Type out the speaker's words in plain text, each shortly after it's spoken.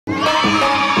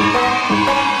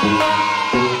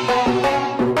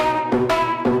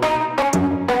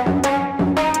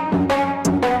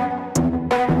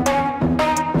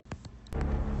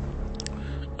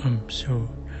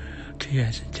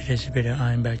activated.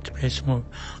 I'm back to play some more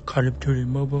Call of Duty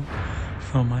Mobile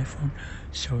from my phone.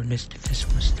 So let's get this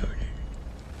one started.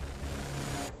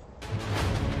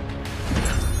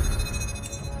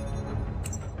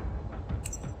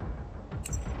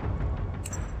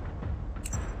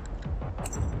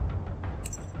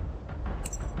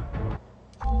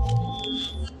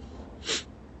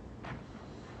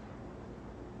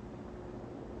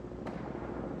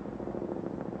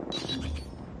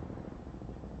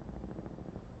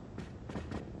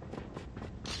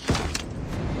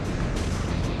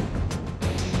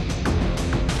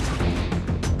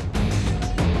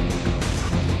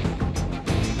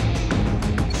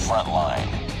 Front line.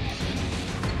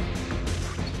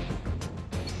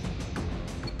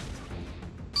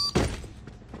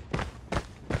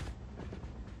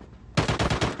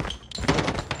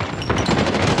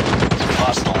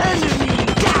 Lost the lead. Enemy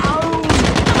down!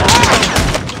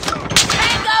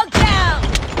 Tango down!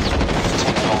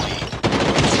 Taking the lead.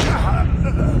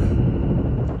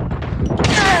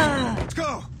 Let's go!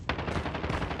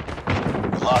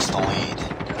 We lost the lead.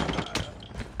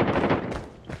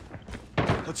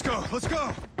 Let's go! Let's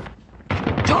go!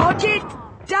 Target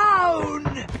down!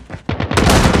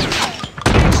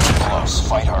 It's too close.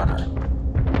 Fight harder.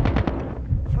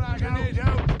 Grenade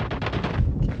out!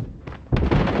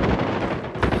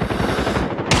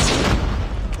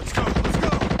 Let's go! Let's go!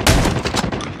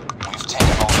 We've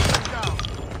taken the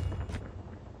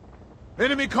lead.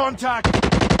 Enemy contact!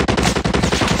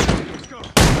 Let's go!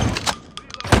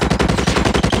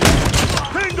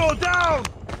 Bingo down!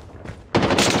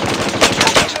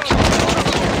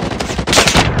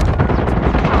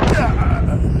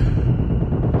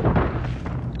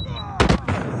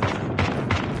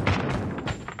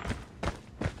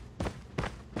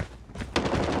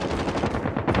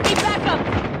 Need backup!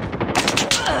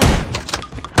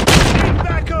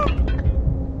 Back up!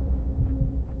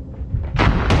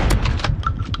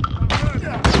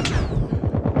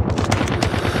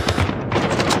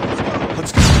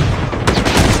 Let's go!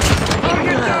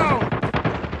 Target down!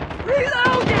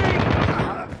 Reloading!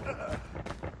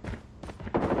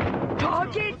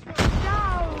 Target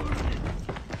down!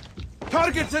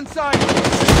 Targets inside!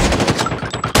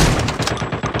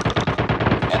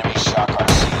 Enemy shock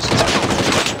RC is coming.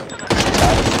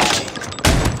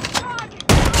 Tied for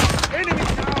the lead. Enemy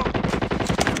down!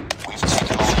 We've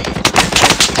taken the lead.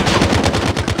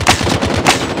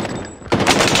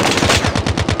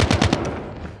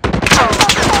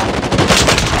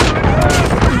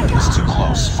 It's too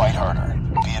close. Fight harder.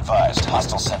 Be advised,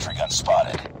 hostile sentry gun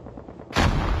spotted.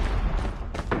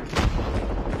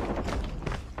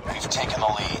 We've taken the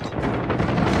lead.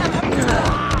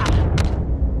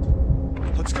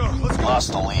 Let's go! Let's go!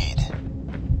 Lost the lead.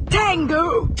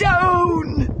 Tango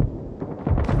down!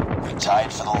 We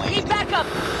tied for the Need lead. backup!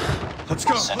 Let's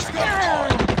go! Let's Sentry go! gun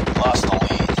deployed. Lost the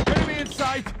lead. Enemy in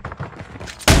sight!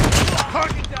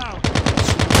 Target down!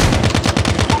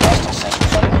 Hostile sentry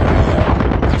gun in your AO.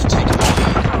 We've taken the lead.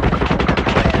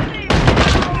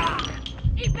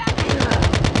 Need backup!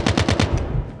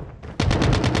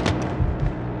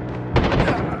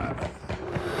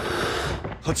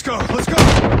 Let's go! Let's go!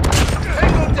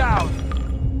 Tango down!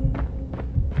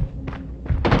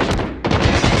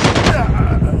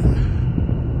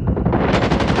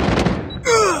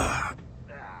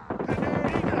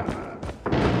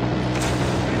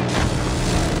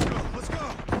 Let's go!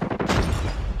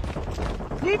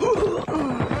 Need...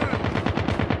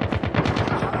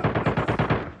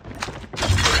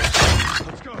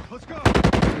 Let's go! Let's go!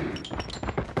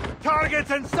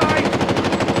 Targets in sight!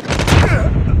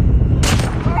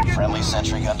 Friendly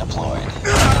sentry gun deployed.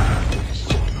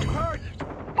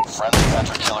 Friendly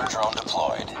hunter killer drone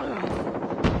deployed.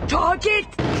 Target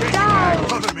down!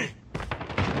 Cover me!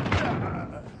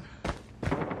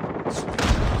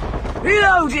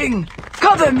 Reloading!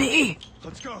 Cover me!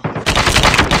 Let's go!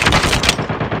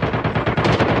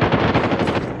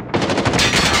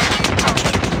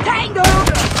 Tango!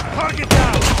 Target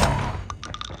down!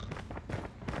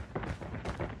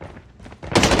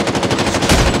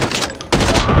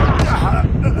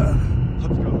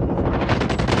 Let's go!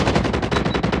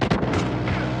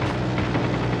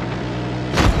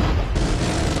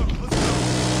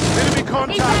 Enemy Need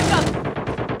contact! backup!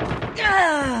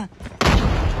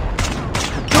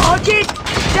 Target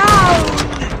down!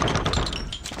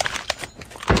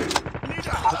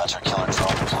 Hunter killer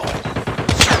drone deployed.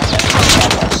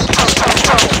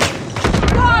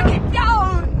 Target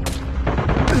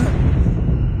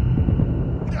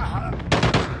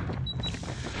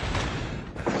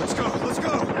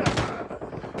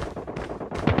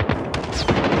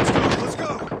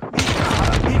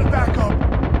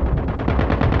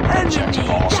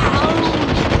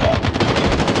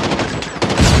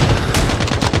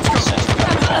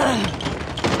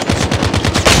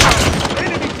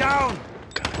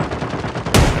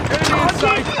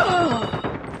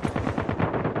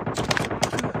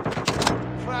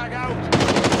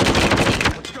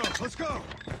Let's go.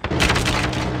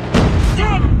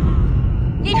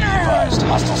 Be advised,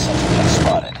 hostile sentry gun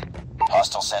spotted.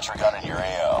 Hostile sentry gun in your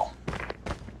AO.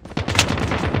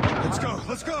 Let's go.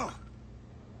 Let's go.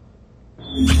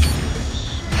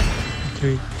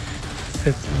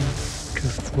 350 to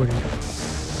 40.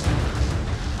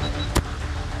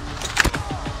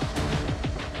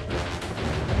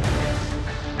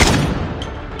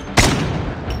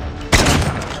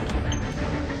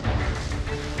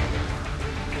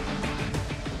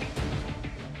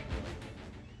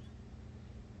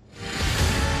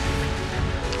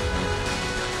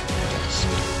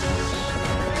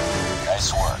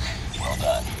 Nice work. Well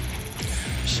done.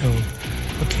 So,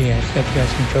 okay, I hope you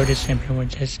guys enjoyed this, and everyone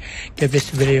just give this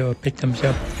video a big thumbs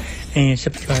up and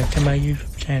subscribe to my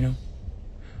YouTube channel.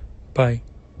 Bye.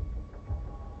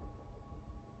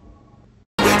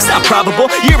 It's not probable,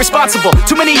 you're irresponsible.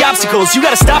 Too many obstacles, you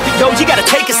gotta stop it, yo. You gotta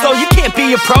take it slow, you can't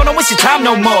be a pro. Don't waste your time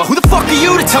no more. Who the fuck are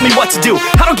you to tell me what to do?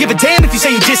 I don't give a damn if you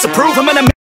say you disapprove. I'm gonna